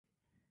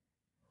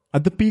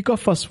at the peak of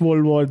First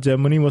World War,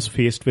 Germany was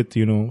faced with,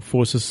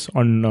 forces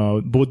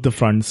on both the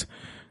fronts,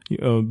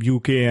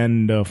 UK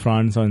and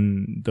France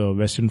on the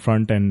Western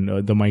Front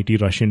and the mighty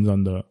Russians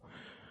on the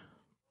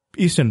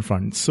Eastern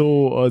Front.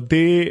 So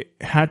they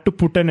had to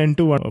put an end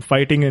to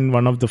fighting in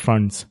one of the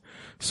fronts.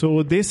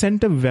 So they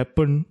sent a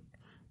weapon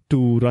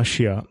to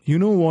Russia. You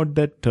know what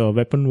that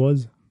weapon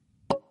was?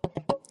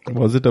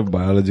 Was it a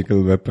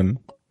biological weapon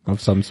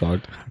of some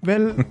sort?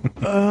 Well,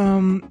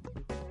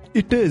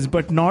 it is,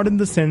 but not in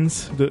the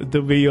sense,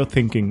 the way you're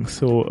thinking.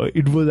 So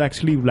it was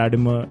actually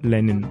Vladimir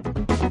Lenin.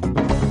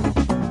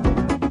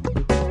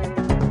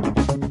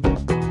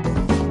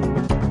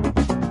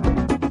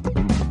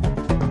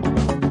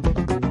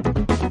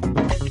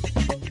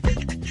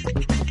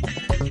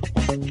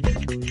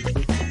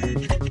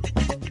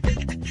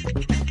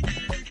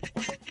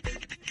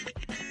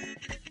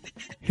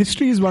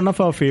 History is one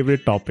of our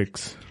favorite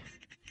topics.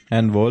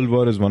 And World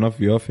War is one of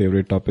your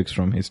favorite topics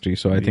from history.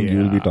 So I think you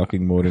will be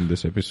talking more in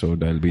this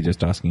episode. I'll be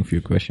just asking a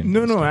few questions.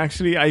 No,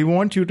 actually, I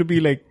want you to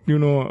be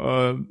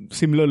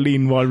similarly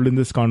involved in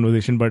this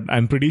conversation, but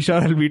I'm pretty sure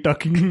I'll be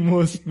talking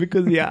most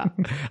because,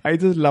 I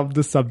just love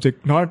this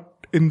subject. Not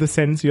in the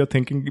sense you're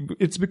thinking.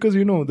 It's because,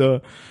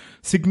 the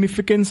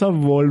significance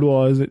of world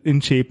wars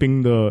in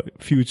shaping the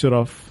future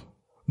of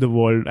the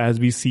world as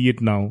we see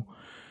it now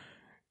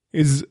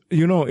is,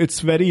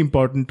 it's very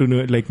important to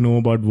know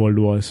about world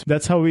wars.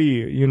 That's how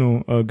we,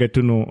 get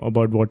to know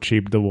about what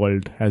shaped the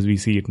world as we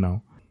see it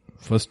now.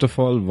 First of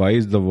all, why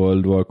is the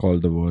World War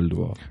called the World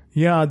War?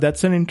 Yeah,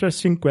 that's an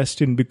interesting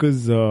question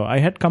because I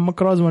had come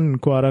across one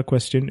Quora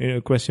question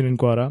in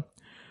Quora.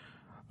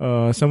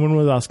 Someone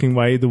was asking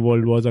why the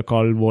world wars are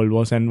called world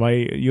wars and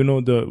why,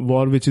 the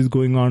war which is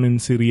going on in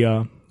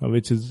Syria,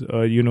 which is, there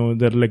are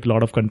a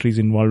lot of countries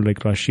involved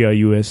like Russia,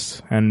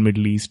 US and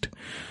Middle East.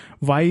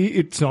 Why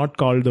it's not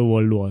called the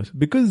world wars?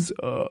 Because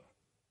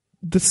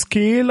the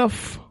scale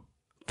of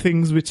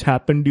things which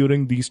happened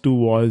during these two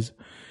wars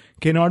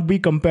cannot be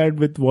compared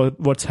with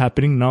what's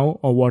happening now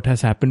or what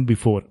has happened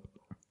before.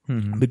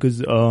 Mm-hmm.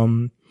 Because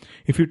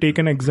if you take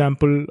an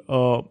example,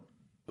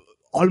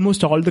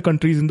 almost all the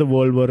countries in the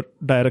world were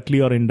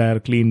directly or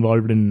indirectly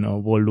involved in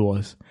world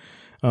wars.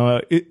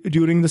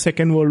 During the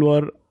Second World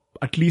War,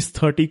 at least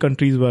 30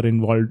 countries were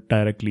involved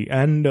directly.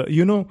 And,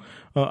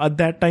 at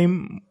that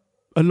time,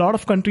 a lot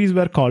of countries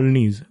were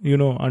colonies,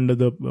 under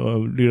the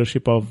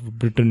leadership of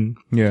Britain.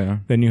 Yeah.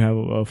 Then you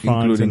have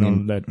France including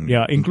and all that.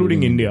 Yeah,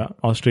 including India,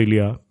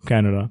 Australia,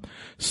 Canada.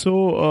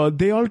 So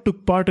they all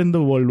took part in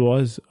the world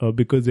wars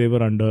because they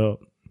were under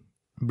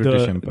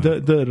British Empire.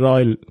 The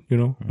royal,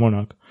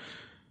 monarch.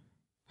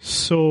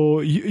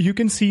 So you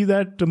can see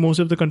that most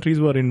of the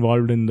countries were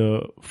involved in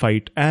the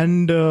fight.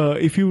 And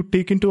if you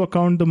take into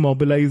account the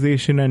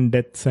mobilization and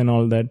deaths and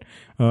all that,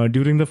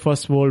 during the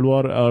First World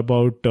War,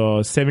 about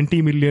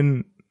 70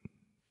 million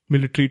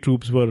military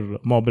troops were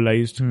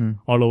mobilized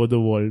all over the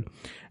world.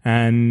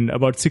 And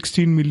about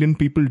 16 million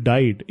people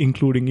died,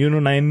 including,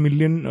 9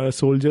 million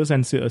soldiers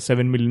and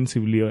 7 million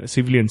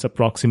civilians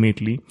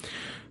approximately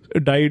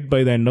died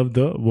by the end of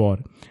the war.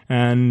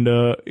 And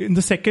in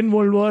the Second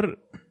World War,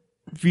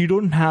 we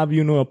don't have,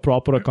 a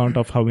proper account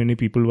of how many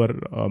people were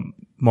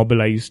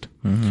mobilized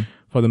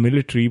for the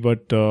military,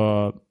 but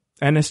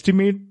an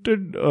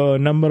estimated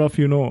number of,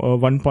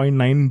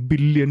 1.9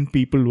 billion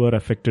people were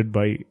affected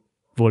by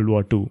World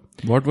War II.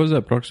 What was the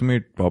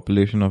approximate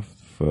population of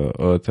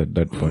Earth at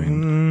that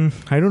point?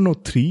 I don't know,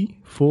 3,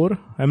 4.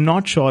 I'm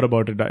not sure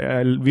about it.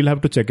 We'll have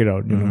to check it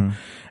out, know.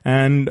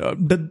 And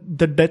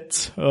the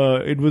deaths,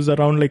 it was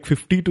around like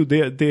 50 to,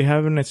 they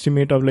have an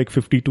estimate of like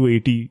 50 to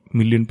 80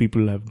 million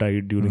people have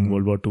died during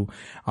World War II.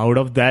 Out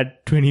of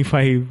that,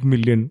 25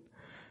 million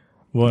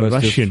were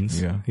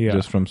Russians.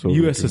 Just from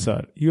Soviet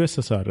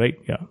USSR, right?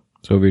 Yeah.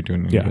 Soviet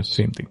Union. Yeah,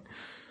 same thing.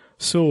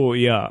 So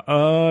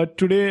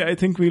today I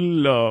think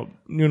we'll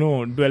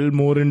dwell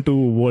more into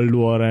World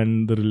War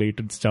and the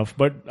related stuff.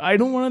 But I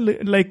don't want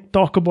to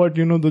talk about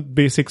the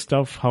basic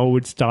stuff, how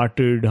it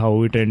started,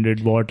 how it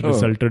ended, what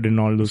resulted in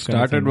all those.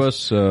 Started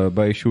was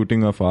by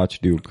shooting of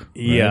Archduke. Right?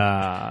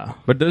 Yeah,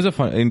 but there's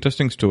a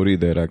interesting story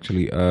there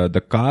actually.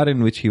 The car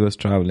in which he was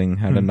traveling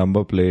had a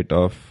number plate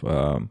of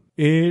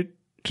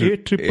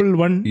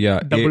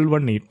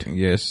A111-118.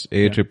 Yes,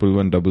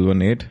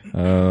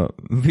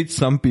 A111-118, which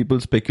some people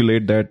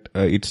speculate that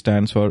it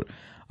stands for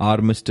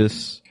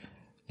Armistice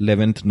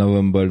 11th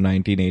November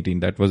 1918.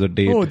 That was a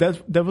date. Oh,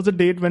 that was a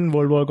date when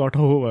World War got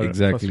over.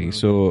 Exactly.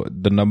 So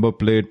the number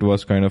plate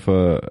was kind of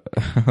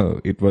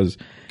it was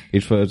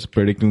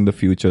predicting the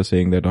future,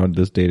 saying that on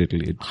this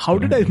date How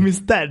did I miss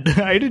that?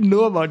 I didn't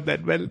know about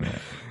that. Well. Yeah.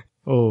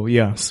 Oh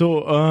yeah,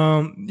 so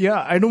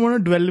I don't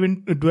want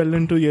to dwell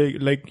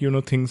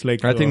into things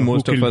like I think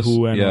most of us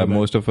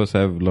most of us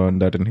have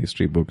learned that in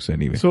history books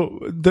anyway. So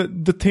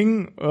the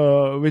thing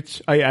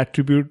which I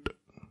attribute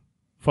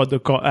for the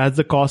as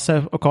the cost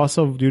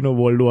of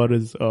World War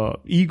is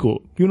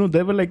ego.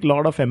 There were like a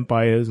lot of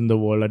empires in the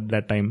world at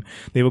that time.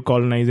 They were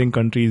colonizing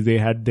countries. They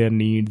had their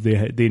needs.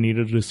 They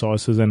needed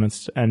resources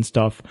and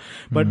stuff.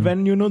 But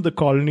when the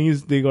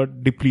colonies, they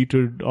got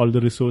depleted, all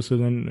the resources,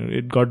 and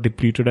it got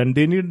depleted, and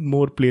they needed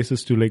more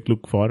places to like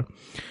look for.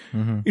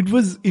 It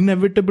was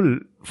inevitable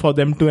for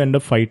them to end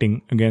up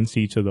fighting against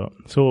each other.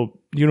 So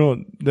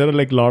there are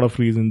like a lot of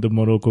reasons: the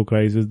Morocco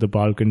crisis, the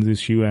Balkans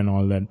issue, and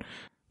all that.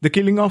 The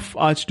killing of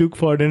Archduke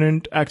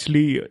Ferdinand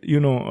actually,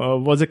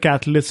 was a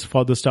catalyst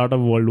for the start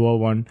of World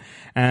War I.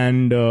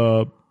 And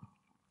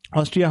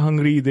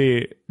Austria-Hungary,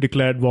 they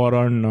declared war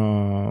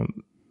on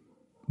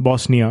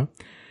Bosnia.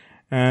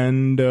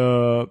 And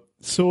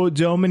so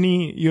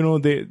Germany,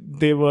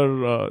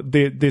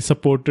 they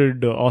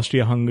supported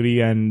Austria-Hungary,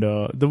 and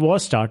the war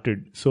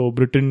started. So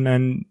Britain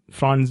and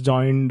France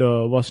joined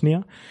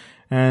Bosnia.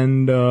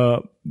 And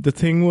the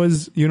thing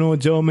was,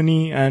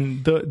 Germany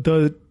and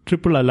the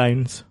Triple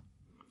Alliance.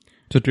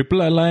 So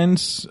Triple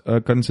Alliance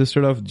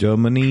consisted of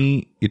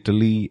Germany,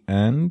 Italy,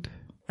 and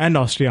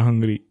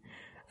Austria-Hungary.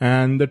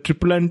 And the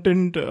Triple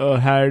Entente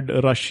had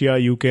Russia,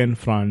 UK, and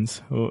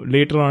France.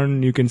 Later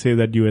on, you can say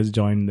that US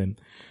joined them.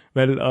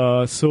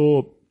 Well,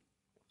 so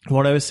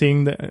what I was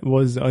saying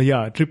was,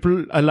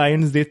 Triple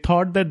Alliance, they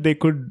thought that they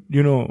could,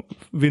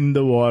 win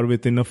the war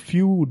within a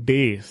few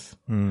days.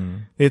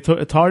 They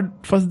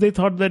thought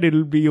that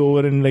it'll be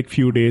over in like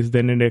few days,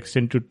 then it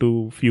extended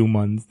to few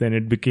months, then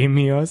it became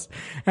years,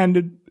 and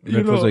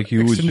it was a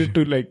huge, extended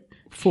to like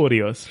 4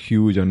 years.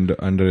 Huge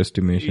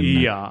underestimation.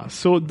 Yeah.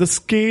 So the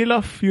scale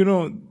of,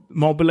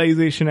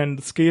 mobilization and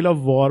the scale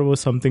of war was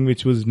something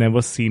which was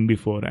never seen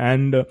before.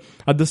 And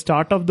at the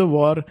start of the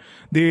war,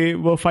 they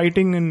were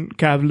fighting in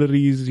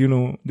cavalries,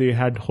 they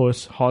had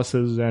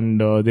horses, and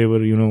they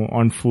were,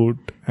 on foot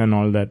and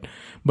all that.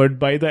 But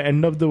by the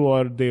end of the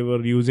war, they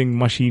were using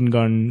machine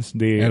guns.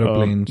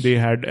 Aeroplanes. They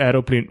had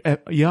aeroplane.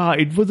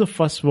 It was the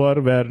first war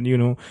where,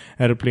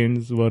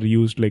 aeroplanes were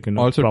used like in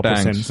a also proper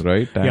tanks, sense.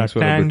 right? Tanks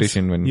were a British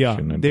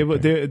invention.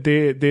 Yeah,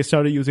 they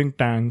started using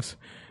tanks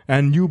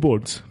and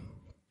U-boats.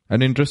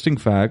 An interesting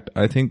fact,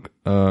 I think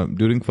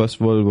during First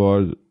World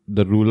War,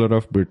 the ruler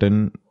of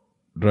Britain,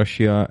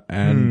 Russia,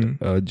 and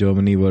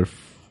Germany were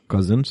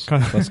cousins,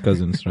 first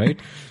cousins, right?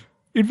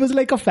 It was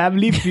like a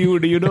family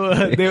feud,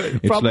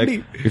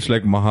 It's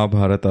like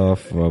Mahabharata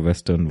of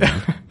Western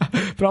world.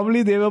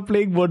 Probably they were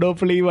playing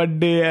Monopoly one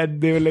day, and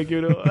they were like,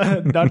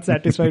 not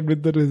satisfied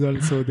with the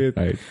result, so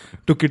they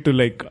took it to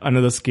like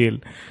another scale.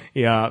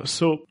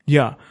 So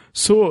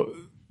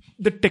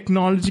the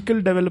technological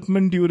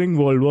development during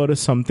World War is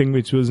something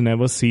which was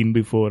never seen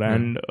before.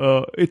 And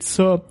it's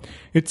a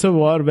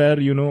war where,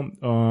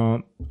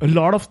 a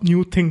lot of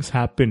new things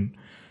happen,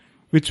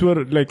 which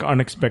were like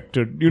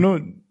unexpected.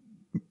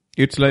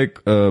 It's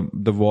like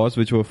the wars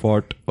which were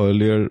fought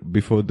earlier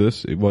before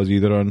this, it was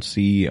either on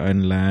sea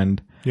and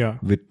land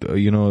with,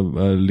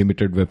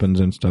 limited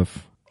weapons and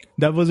stuff.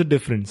 That was a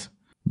difference.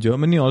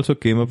 Germany also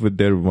came up with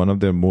one of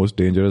their most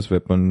dangerous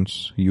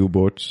weapons,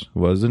 U-boats.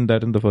 Wasn't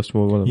that in the First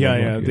World War?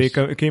 Yes. They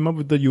came up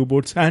with the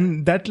U-boats,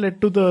 and that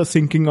led to the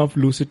sinking of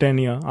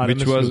Lusitania.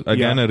 Which was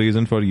again a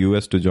reason for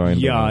US to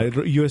join the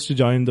war. US to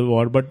join the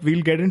war, but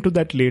we'll get into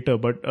that later.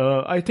 But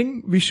I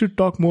think we should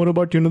talk more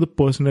about, the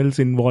personnels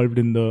involved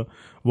in the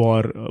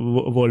war,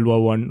 World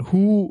War I,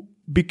 who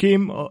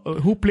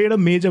played a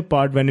major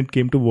part when it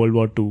came to World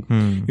War II.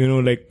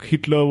 Like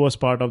Hitler was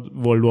part of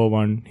World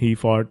War I. He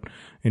fought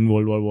in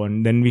World War I.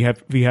 Then we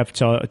have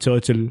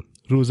Churchill,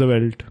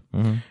 Roosevelt,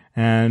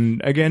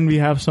 and again we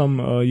have some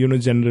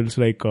generals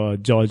like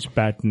George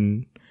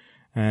Patton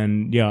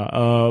and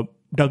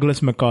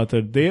Douglas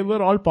MacArthur. They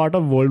were all part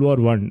of World War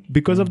I.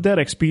 Because of their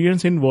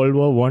experience in World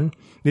War I,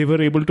 they were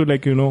able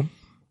to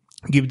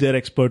give their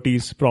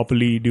expertise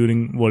properly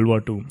during World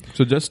War II.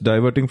 So just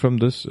diverting from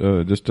this,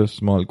 just a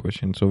small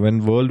question. So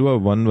when World War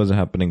I was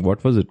happening,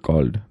 what was it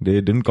called? They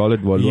didn't call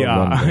it World War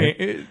I,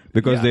 right?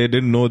 Because they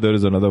didn't know there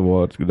is another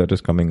war that is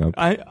coming up.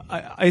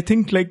 I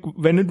think like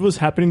when it was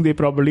happening, they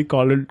probably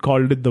called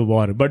it the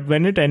war. But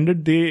when it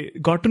ended, they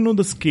got to know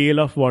the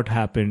scale of what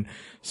happened.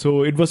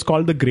 So it was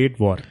called the Great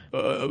War.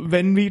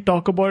 When we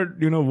talk about,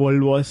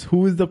 world wars,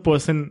 who is the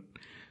person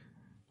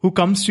who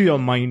comes to your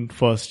mind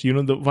first?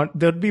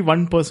 There'd be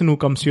one person who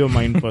comes to your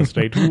mind first,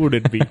 right? Who would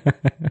it be?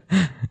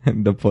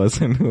 The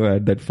person who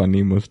had that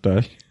funny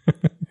mustache.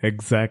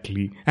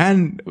 Exactly.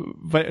 And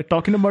by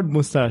talking about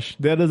mustache,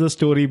 there is a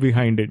story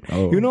behind it.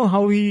 Oh. You know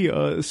how he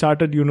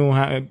started,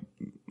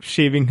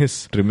 shaving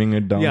his... Trimming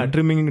it down? Yeah,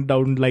 trimming it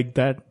down like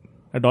that.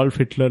 Adolf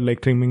Hitler,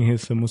 like trimming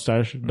his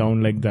mustache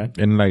down like that.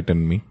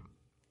 Enlighten me.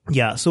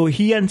 Yeah, so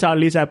he and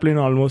Charlie Chaplin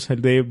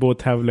they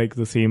both have like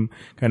the same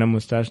kind of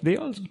mustache. They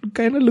also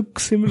kind of look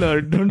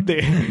similar, don't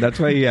they? That's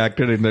why he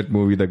acted in that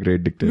movie, The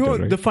Great Dictator,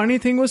 right? The funny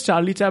thing was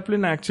Charlie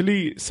Chaplin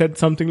actually said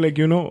something like,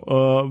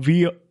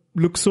 we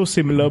look so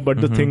similar,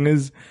 but the thing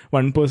is,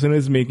 one person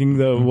is making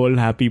the world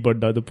happy, but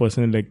the other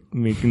person is like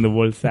making the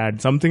world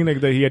sad. Something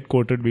like that he had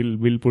quoted.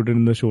 We'll put it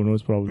in the show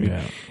notes probably.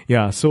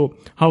 Yeah. So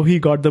how he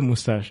got the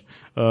mustache.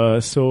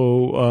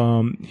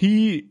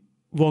 He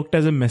worked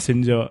as a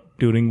messenger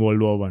during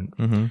World War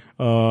One.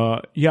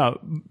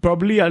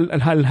 Probably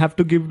I'll have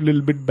to give a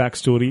little bit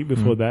backstory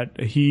before that.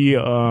 He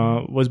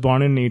was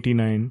born in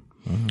 89,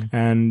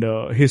 and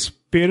his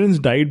parents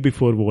died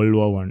before World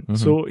War One.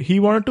 So he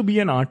wanted to be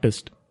an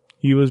artist.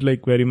 He was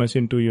like very much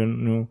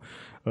into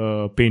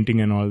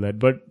painting and all that.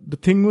 But the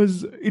thing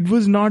was, it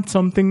was not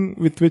something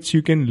with which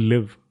you can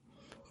live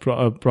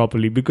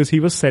properly, because he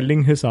was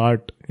selling his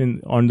art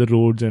on the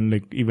roads and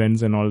like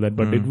events and all that,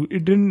 but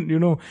it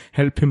didn't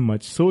help him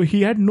much. So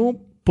he had no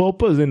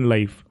purpose in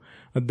life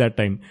at that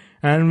time.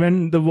 And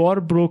when the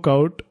war broke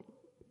out,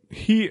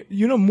 he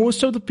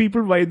most of the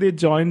people, why they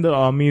joined the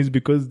army is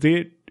because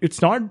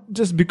it's not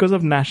just because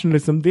of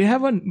nationalism. They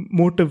have a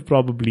motive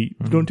probably.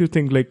 Don't you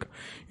think, like,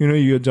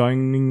 you're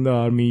joining the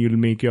army, you'll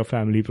make your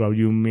family proud,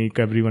 you make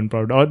everyone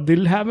proud, or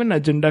they'll have an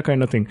agenda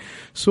kind of thing.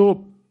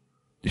 So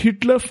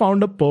Hitler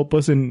found a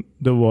purpose in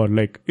the war.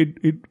 Like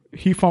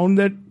he found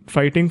that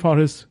fighting for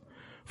his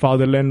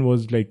fatherland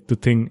was like the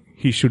thing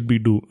he should be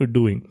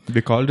doing.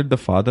 They called it the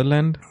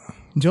fatherland?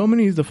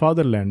 Germany is the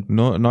fatherland.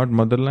 No, not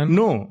motherland?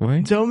 No.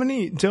 Why?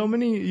 Germany,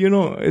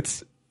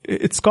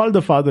 it's called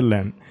the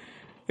fatherland.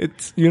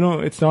 It's,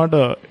 it's not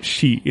a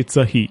she, it's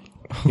a he.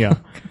 Yeah.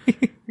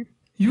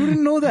 You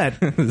didn't know that.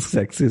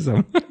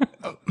 Sexism.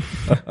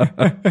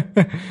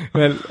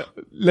 Well,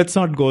 let's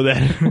not go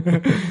there.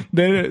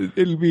 Then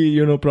it'll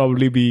be,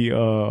 probably be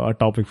a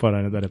topic for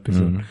another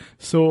episode.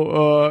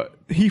 So,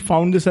 he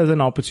found this as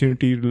an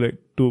opportunity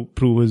to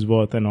prove his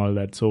worth and all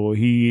that. So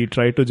he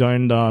tried to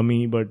join the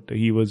army, but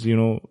he was,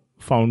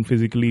 found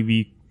physically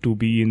weak to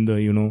be in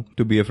the,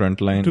 to be a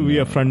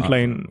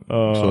frontline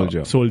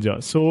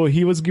soldier. So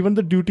he was given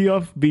the duty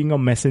of being a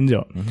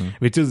messenger,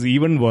 which is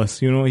even worse.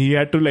 He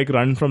had to like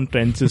run from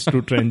trenches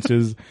to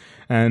trenches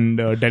and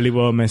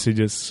deliver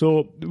messages.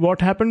 So what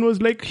happened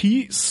was, like,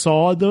 he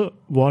saw the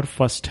war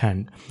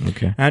firsthand.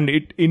 Okay. And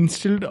it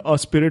instilled a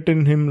spirit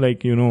in him,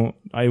 like,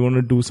 I want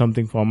to do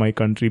something for my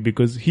country,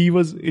 because he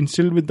was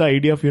instilled with the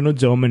idea of,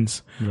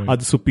 Germans are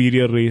the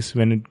superior race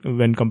when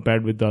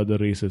compared with the other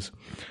races.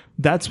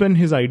 That's when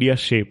his idea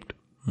shaped.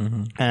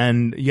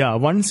 And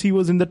once he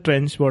was in the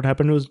trench, what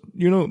happened was,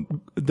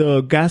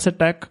 the gas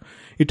attack,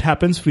 it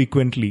happens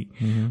frequently.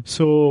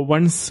 So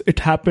once it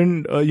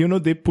happened,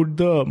 they put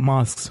the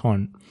masks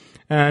on.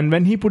 And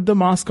when he put the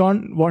mask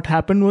on, what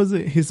happened was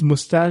his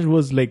mustache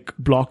was like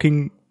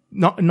blocking,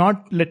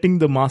 not letting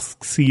the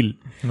mask seal.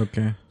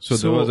 Okay. So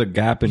there was a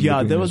gap in between.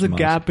 Yeah, there was a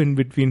gap in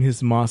between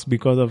his mask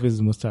because of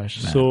his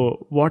mustache. Man.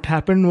 So what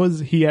happened was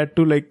he had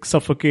to like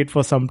suffocate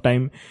for some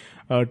time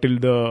till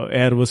the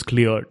air was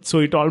cleared. So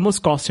it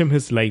almost cost him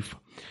his life.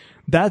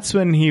 That's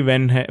when he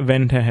went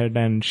ahead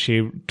and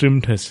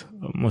trimmed his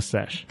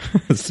mustache,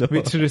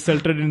 which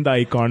resulted in the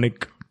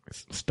iconic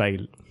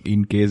style.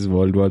 In case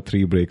World War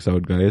III breaks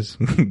out, guys,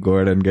 go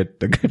ahead and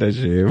get a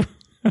shave.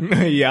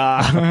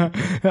 Yeah.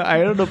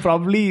 I don't know.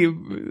 Probably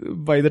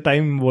by the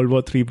time World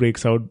War III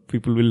breaks out,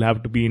 people will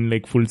have to be in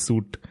like full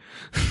suit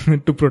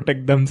to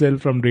protect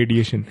themselves from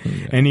radiation.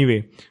 Yeah.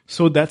 Anyway,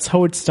 so that's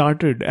how it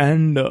started.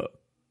 And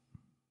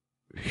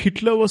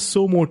Hitler was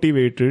so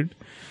motivated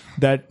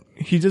that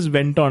he just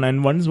went on.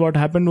 And once what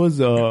happened was,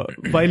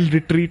 while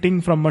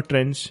retreating from a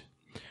trench,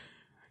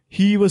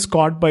 he was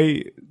caught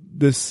by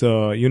this,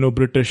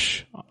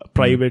 British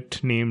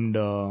private named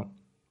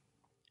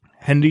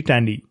Henry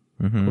Tandy.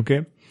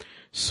 Okay.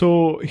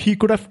 So he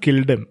could have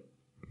killed him.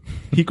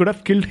 He could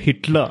have killed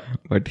Hitler.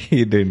 But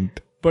he didn't.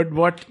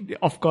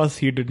 Of course,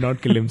 he did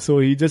not kill him. So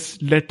he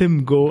just let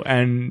him go.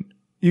 And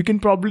you can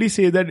probably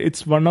say that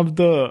it's one of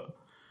the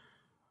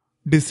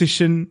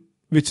decision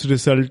which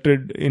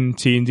resulted in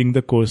changing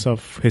the course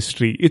of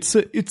history.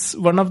 It's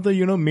one of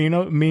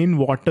the, main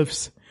what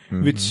ifs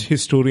which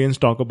historians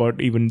talk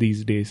about even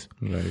these days.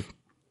 Right.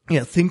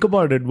 Yeah. Think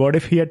about it. What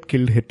if he had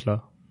killed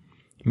Hitler?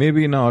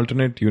 Maybe in an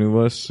alternate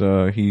universe,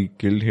 he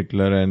killed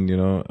Hitler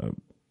and,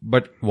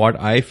 but what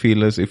I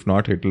feel is, if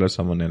not Hitler,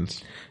 someone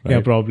else. Right?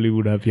 Yeah, probably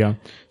would have, yeah.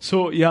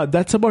 So, yeah,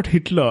 that's about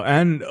Hitler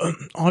and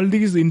all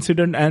these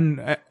incidents.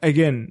 And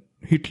again,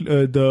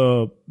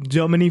 the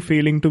Germany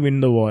failing to win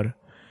the war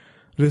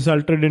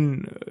resulted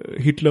in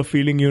Hitler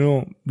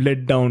feeling,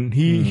 let down.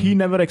 He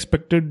never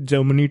expected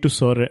Germany to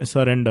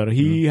surrender.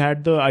 He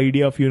had the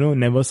idea of,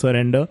 never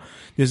surrender.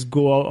 Just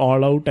go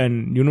all out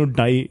and,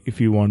 die if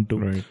you want to.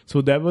 Right.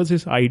 So that was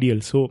his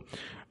ideal. So,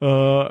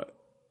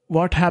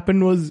 what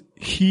happened was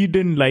he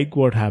didn't like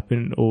what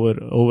happened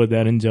over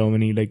there in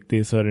Germany, like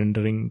they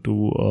surrendering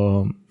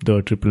to,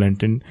 the Triple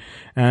Entente,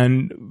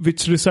 and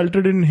which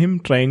resulted in him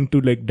trying to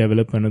like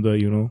develop another,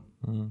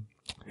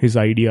 his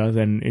ideas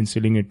and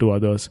instilling it to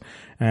others.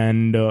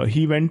 And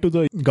he went to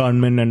the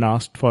government and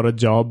asked for a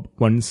job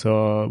once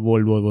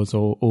World War was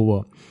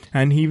over.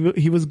 And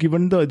he was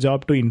given the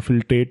job to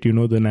infiltrate,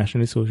 the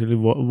Nationalist Socialist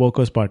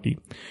Workers' Party.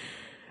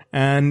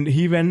 And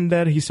he went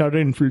there, he started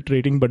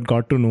infiltrating, but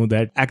got to know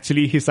that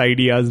actually his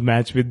ideas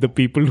match with the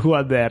people who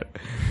are there.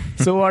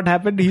 So what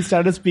happened? He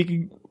started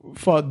speaking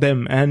for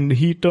them and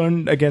he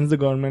turned against the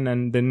government,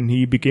 and then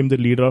he became the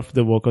leader of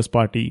the Workers'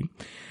 Party,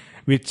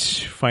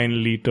 which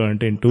finally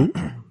turned into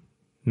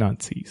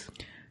Nazis.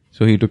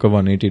 So he took a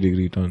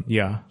 180-degree turn.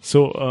 Yeah.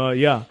 So,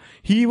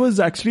 he was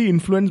actually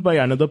influenced by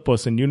another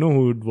person. You know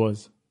who it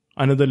was?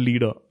 Another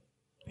leader.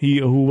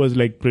 Who was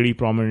like pretty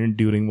prominent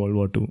during World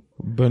War II.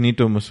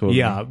 Benito Mussolini.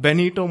 Yeah,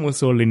 Benito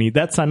Mussolini.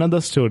 That's another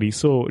story.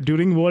 So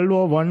during World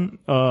War One,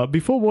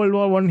 before World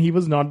War One, he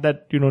was not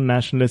that,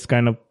 nationalist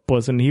kind of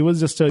person. He was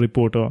just a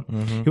reporter.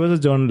 He was a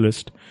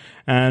journalist.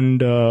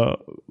 And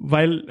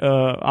while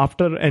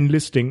after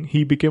enlisting,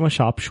 he became a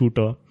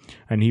sharpshooter.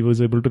 And he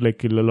was able to like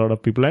kill a lot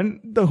of people. And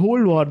the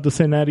whole war, the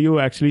scenario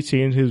actually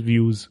changed his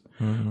views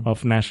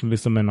of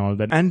nationalism and all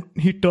that. And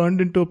he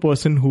turned into a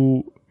person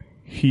who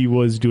he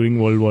was during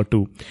World War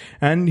II.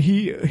 And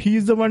he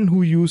is the one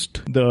who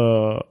used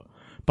the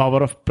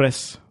power of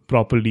press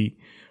properly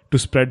to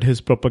spread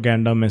his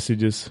propaganda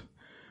messages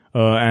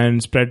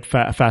and spread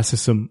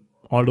fascism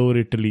all over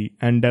Italy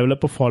and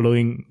develop a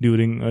following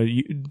during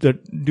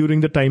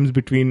the times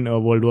between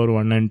World War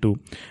I and II.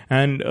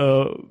 And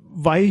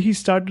why he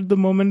started the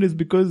movement is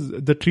because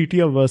the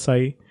Treaty of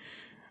Versailles,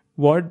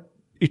 what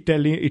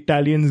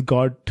Italians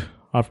got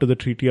after the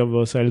Treaty of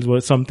Versailles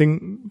was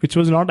something which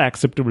was not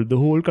acceptable. The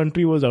whole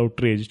country was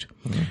outraged,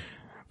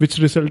 which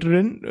resulted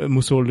in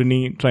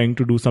Mussolini trying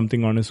to do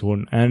something on his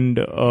own. And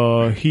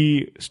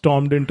he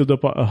stormed into the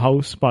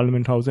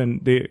Parliament House, and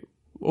they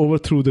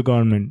overthrew the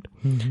government.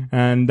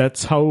 And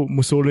that's how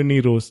Mussolini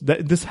rose.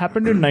 This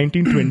happened in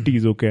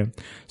 1920s, okay?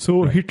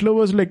 So Hitler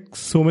was like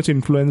so much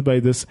influenced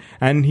by this,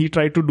 and he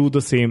tried to do the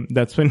same.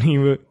 That's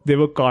when they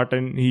were caught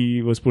and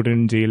he was put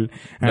in jail.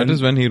 And that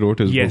is when he wrote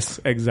his book. Yes,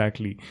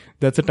 exactly.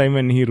 That's the time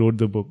when he wrote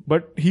the book.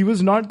 But he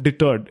was not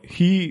deterred.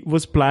 He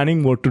was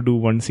planning what to do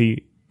once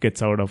he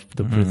gets out of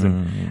the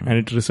prison, and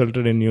it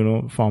resulted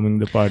in forming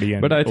the party.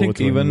 And but I think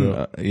even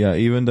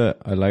the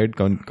allied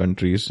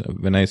countries,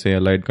 when I say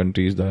allied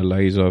countries, the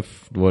allies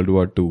of World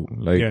War II,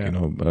 like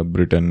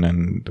Britain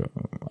and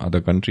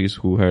other countries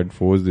who had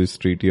forced this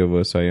Treaty of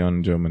Versailles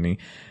on Germany,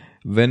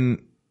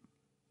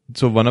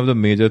 so one of the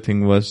major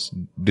thing was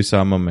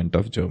disarmament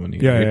of Germany.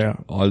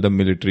 All the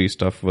military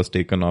stuff was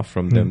taken off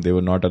from them. They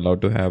were not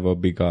allowed to have a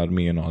big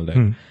army and all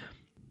that.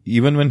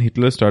 Even when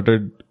Hitler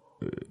started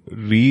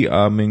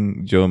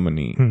rearming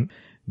Germany,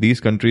 these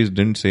countries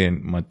didn't say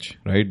much,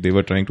 right? They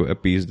were trying to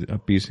appease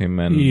him.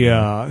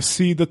 And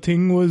see, the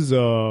thing was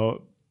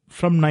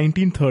from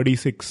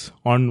 1936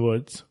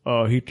 onwards,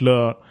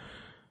 Hitler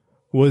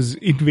was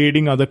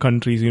invading other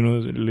countries,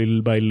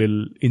 little by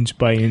little, inch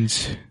by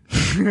inch.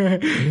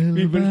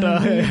 We built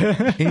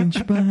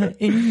inch by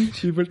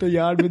inch. We built a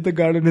yard with the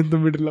garden in the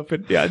middle of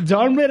it. Yeah,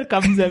 John Mayer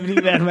comes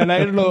everywhere, man. I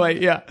don't know why.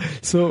 Yeah.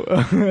 So,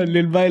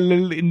 little by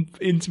little,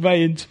 inch by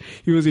inch,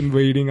 he was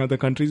invading other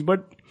countries.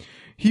 But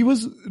he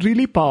was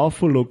really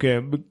powerful,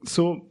 okay?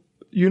 So,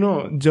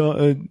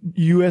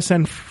 US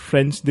and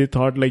French, they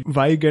thought like,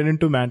 why get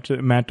into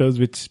matters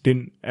which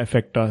didn't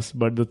affect us?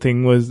 But the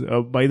thing was,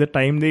 by the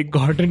time they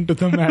got into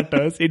the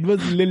matters, it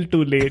was a little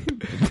too late.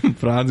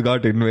 France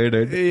got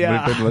invaded.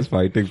 Britain was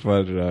fighting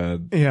for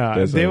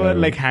they were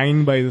like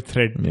hanging by the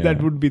thread.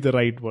 That would be the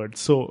right word.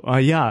 So,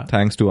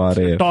 thanks to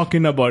RAF.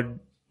 Talking about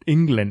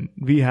England,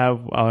 we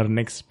have our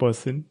next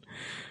person,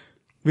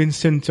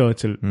 Winston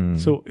Churchill.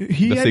 So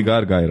the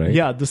cigar guy, right?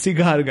 Yeah, the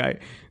cigar guy.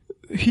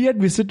 He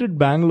had visited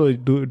Bangalore.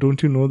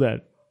 Don't you know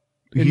that?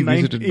 He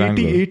visited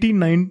Bangalore.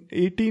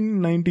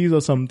 1890s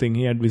or something.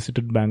 He had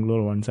visited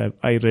Bangalore once. I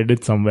read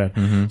it somewhere.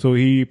 So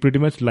he pretty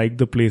much liked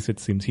the place, it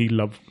seems. He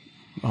loved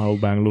how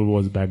Bangalore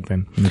was back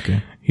then.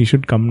 Okay. He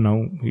should come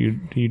now.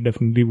 He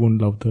definitely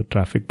won't love the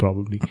traffic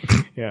probably.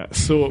 Yeah.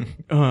 So,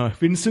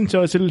 Winston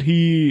Churchill,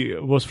 he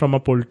was from a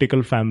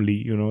political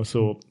family,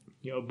 so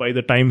by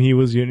the time he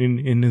was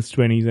in his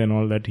 20s and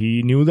all that,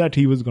 he knew that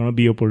he was going to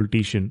be a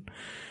politician.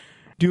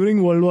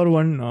 During World War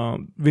I,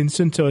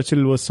 Winston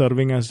Churchill was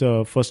serving as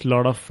the First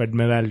Lord of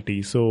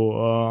Admiralty.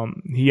 So,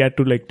 he had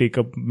to like take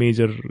up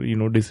major,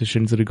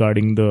 decisions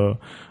regarding the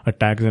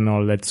attacks and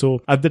all that.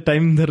 So, at the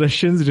time, the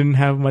Russians didn't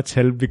have much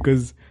help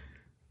because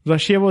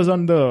Russia was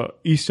on the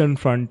Eastern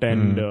Front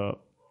and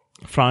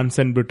France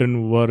and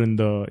Britain were in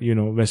the,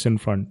 Western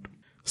Front.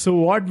 So,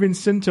 what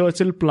Winston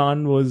Churchill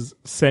planned was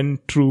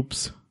send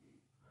troops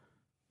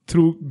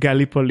through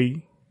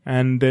Gallipoli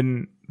and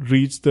then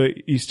reach the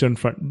Eastern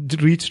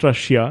Front, reach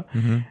Russia,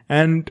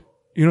 and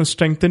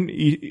strengthen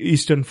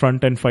Eastern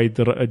Front and fight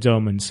the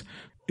Germans.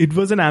 It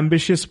was an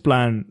ambitious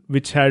plan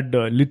which had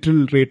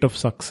little rate of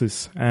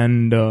success,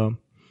 and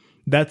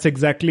that's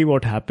exactly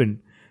what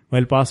happened.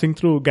 While passing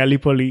through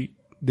Gallipoli,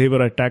 they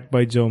were attacked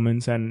by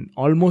Germans, and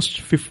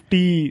almost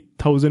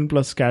 50,000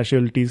 plus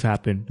casualties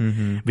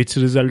happened, which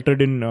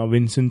resulted in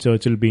Winston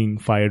Churchill being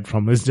fired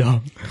from his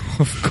job.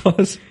 Of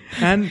course.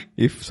 And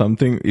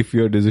if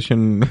your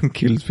decision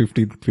kills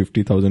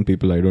 50,000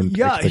 people, I don't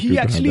expect he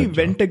actually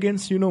went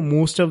against,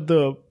 most of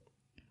the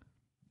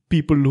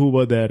people who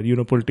were there,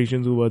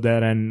 politicians who were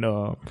there and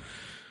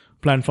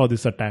planned for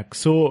this attack.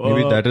 So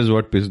maybe that is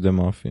what pissed them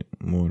off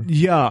more.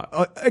 Yeah,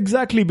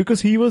 exactly, because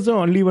he was the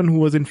only one who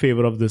was in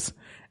favor of this.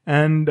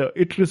 And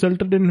it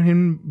resulted in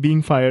him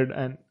being fired.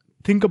 And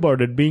think about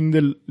it, being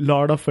the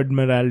Lord of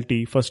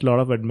Admiralty, First Lord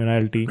of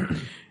Admiralty,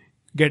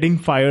 getting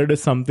fired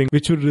is something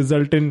which would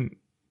result in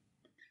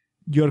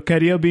your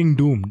career being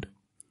doomed.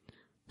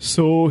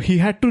 So he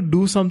had to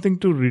do something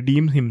to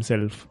redeem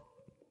himself.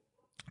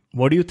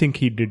 What do you think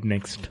he did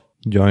next?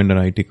 Joined an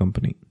IT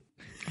company.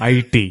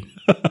 IT.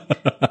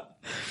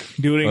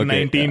 During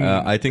 19...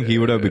 I think he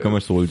would have become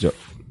a soldier.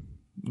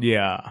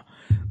 Yeah,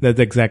 that's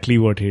exactly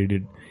what he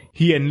did.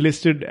 He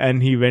enlisted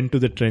and he went to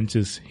the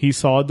trenches. He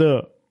saw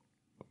the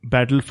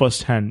battle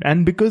firsthand.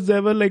 And because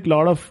there were like a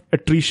lot of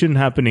attrition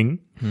happening,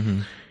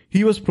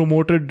 he was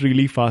promoted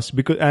really fast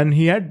and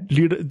he had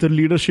the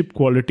leadership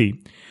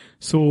quality.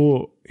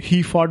 So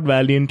he fought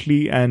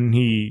valiantly and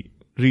he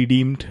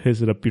redeemed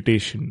his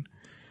reputation.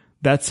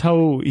 That's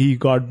how he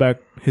got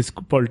back his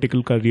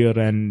political career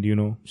and,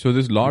 So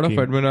this Lord of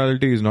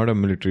Admiralty is not a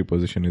military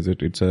position, is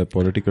it? It's a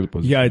political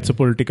position. Yeah, it's a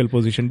political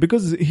position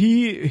because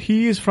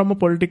he is from a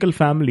political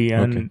family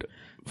and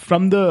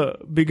from the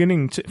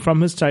beginning,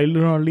 from his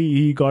childhood only,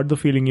 he got the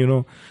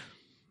feeling,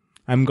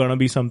 I'm gonna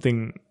be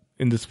something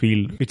in this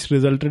field, which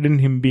resulted in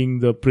him being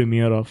the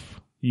premier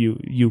of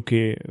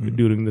UK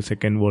during the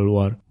Second World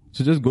War.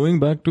 So just going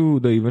back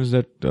to the events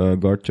that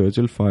got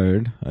Churchill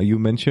fired, you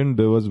mentioned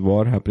there was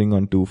war happening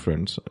on two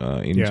fronts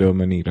in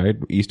Germany, right?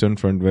 Eastern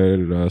Front,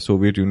 where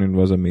Soviet Union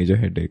was a major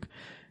headache.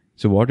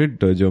 So what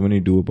did Germany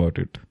do about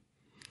it?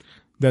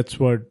 That's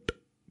what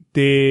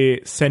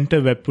they sent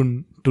a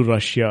weapon to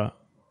Russia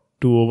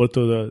to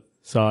overthrow the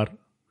Tsar.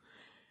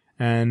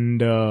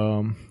 And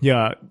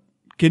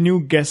can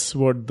you guess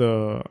what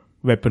the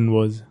weapon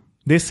was?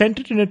 They sent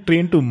it in a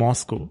train to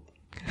Moscow.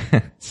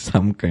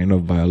 Some kind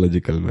of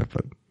biological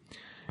weapon.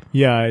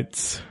 Yeah,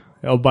 it's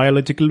a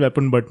biological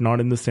weapon, but not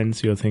in the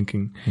sense you're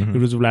thinking. It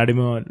was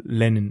Vladimir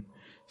Lenin.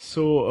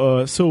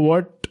 So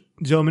what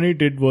Germany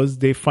did was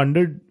they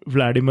funded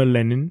Vladimir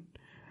Lenin.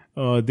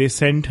 They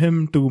sent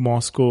him to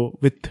Moscow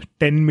with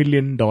 $10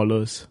 million.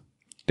 $10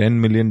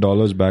 million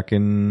back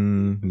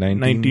in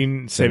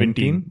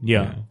 1917?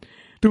 Yeah.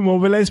 To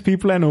mobilize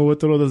people and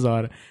overthrow the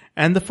Tsar.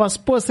 And the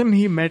first person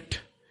he met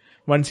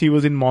once he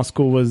was in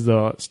Moscow was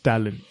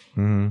Stalin.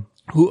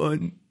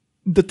 Who...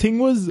 the thing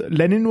was,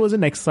 Lenin was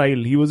in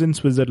exile. He was in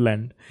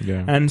Switzerland.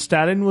 Yeah. And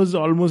Stalin was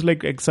almost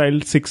like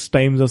exiled 6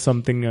 times or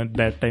something at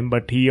that time,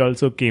 but he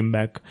also came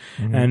back.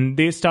 And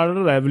they started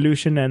a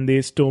revolution and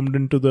they stormed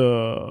into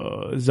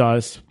the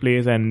Tsar's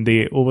place and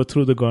they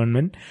overthrew the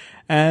government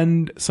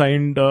and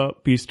signed a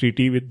peace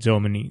treaty with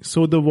Germany.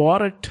 So the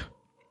war at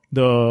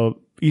the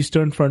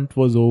Eastern Front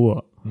was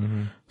over.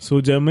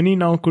 So Germany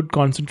now could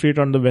concentrate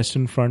on the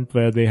Western Front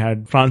where they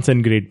had France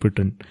and Great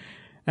Britain.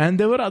 And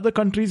there were other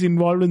countries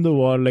involved in the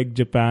war like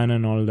Japan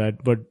and all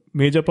that. But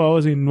major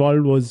powers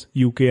involved was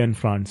UK and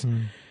France.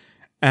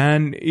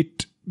 And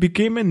it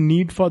became a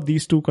need for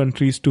these two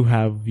countries to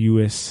have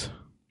US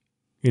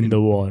in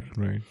the war.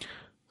 Right.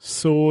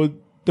 So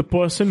the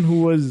person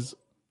who was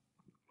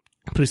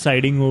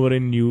presiding over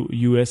in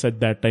US at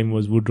that time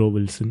was Woodrow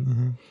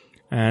Wilson.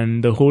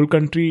 And the whole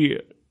country,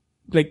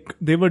 like,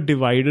 they were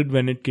divided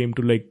when it came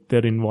to like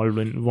their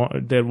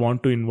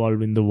want to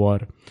involve in the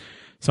war.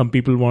 Some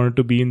people wanted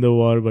to be in the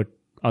war, but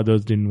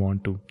others didn't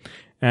want to.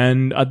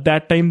 And at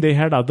that time, they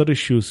had other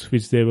issues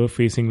which they were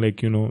facing,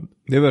 like,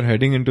 They were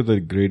heading into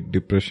the Great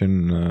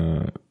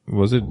Depression.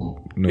 Was it?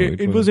 No,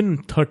 it was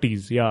in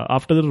 30s, yeah,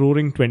 after the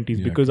Roaring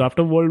 20s, because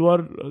after World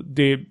War,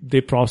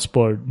 they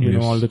prospered,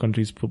 all the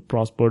countries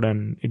prospered,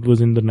 and it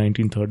was in the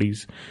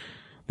 1930s.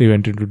 They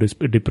went into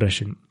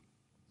depression.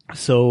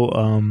 So,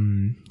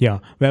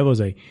 where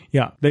was I?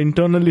 Yeah, the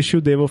internal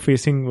issue they were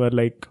facing were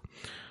like,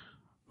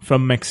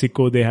 from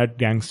Mexico, they had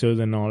gangsters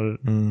and all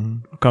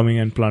coming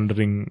and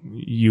plundering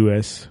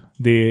US.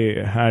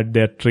 They had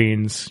their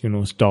trains,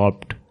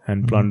 stopped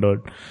and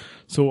plundered.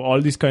 So all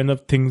these kind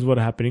of things were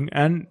happening.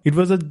 And it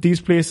was at these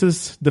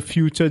places the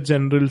future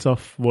generals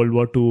of World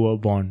War II were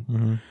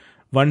born.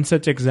 One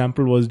such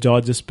example was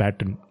George S.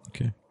 Patton.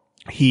 Okay.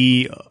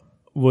 He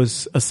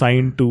was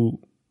assigned to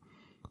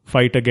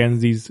fight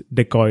against these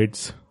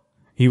dacoits.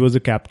 He was a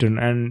captain.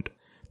 And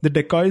the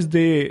dacoits,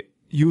 they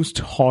used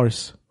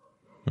horse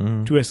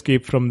to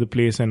escape from the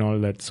place and all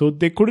that. So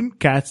they couldn't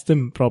catch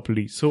them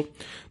properly. So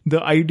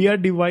the idea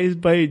devised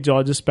by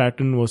George S.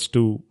 Patton was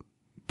to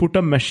put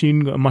a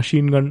machine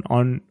gun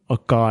on a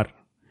car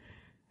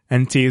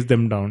and chase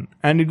them down.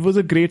 And it was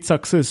a great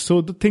success.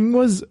 So the thing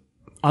was,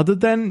 other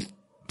than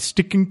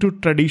sticking to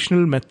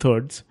traditional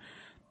methods,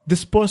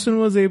 this person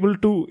was able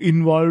to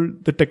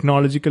involve the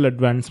technological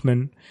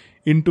advancement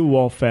into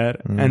warfare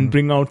and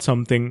bring out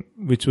something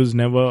which was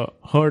never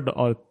heard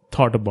or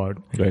thought about.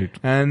 Right.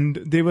 And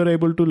they were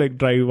able to like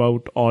drive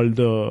out all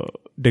the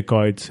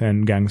dacoits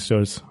and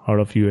gangsters out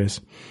of US.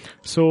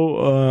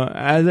 So,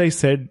 as I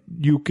said,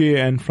 UK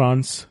and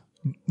France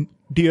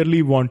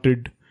dearly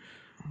wanted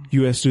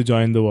US to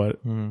join the war.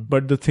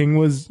 But the thing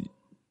was,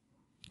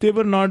 they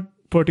were not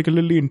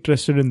particularly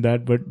interested in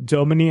that, but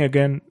Germany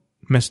again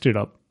messed it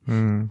up.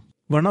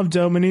 One of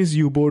Germany's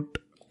U-boat,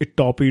 it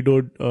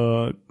torpedoed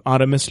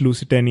RMS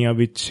Lusitania,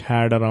 which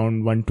had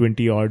around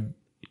 120 odd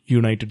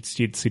United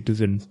States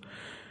citizens.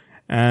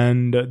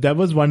 And that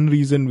was one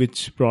reason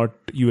which brought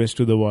US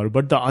to the war.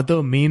 But the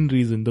other main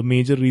reason, the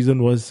major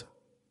reason was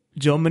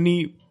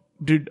Germany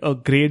did a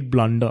great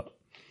blunder.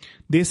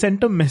 They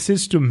sent a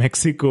message to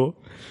Mexico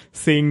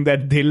saying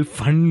that they'll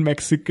fund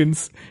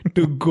Mexicans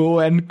to go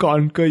and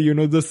conquer,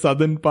 the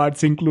southern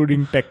parts,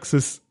 including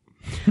Texas.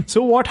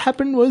 So what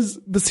happened was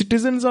the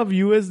citizens of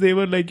US, they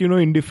were like,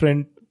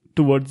 indifferent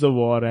towards the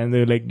war, and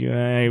they're like,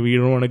 we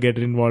don't want to get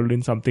involved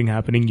in something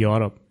happening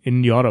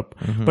in Europe.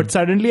 Mm-hmm. But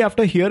suddenly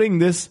after hearing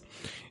this,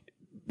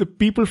 the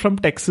people from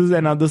Texas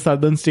and other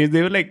southern states,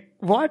 they were like,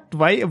 what?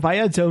 Why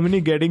are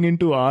Germany getting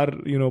into our,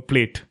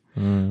 plate?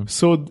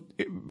 So,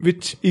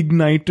 which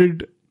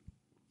ignited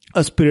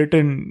a spirit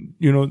in,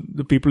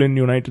 the people in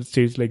the United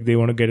States, like they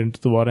want to get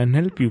into the war and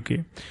help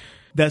UK.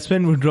 That's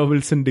when Woodrow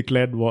Wilson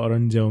declared war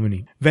on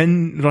Germany.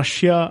 When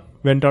Russia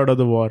went out of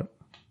the war,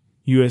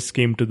 US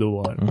came to the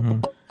war. Mm-hmm.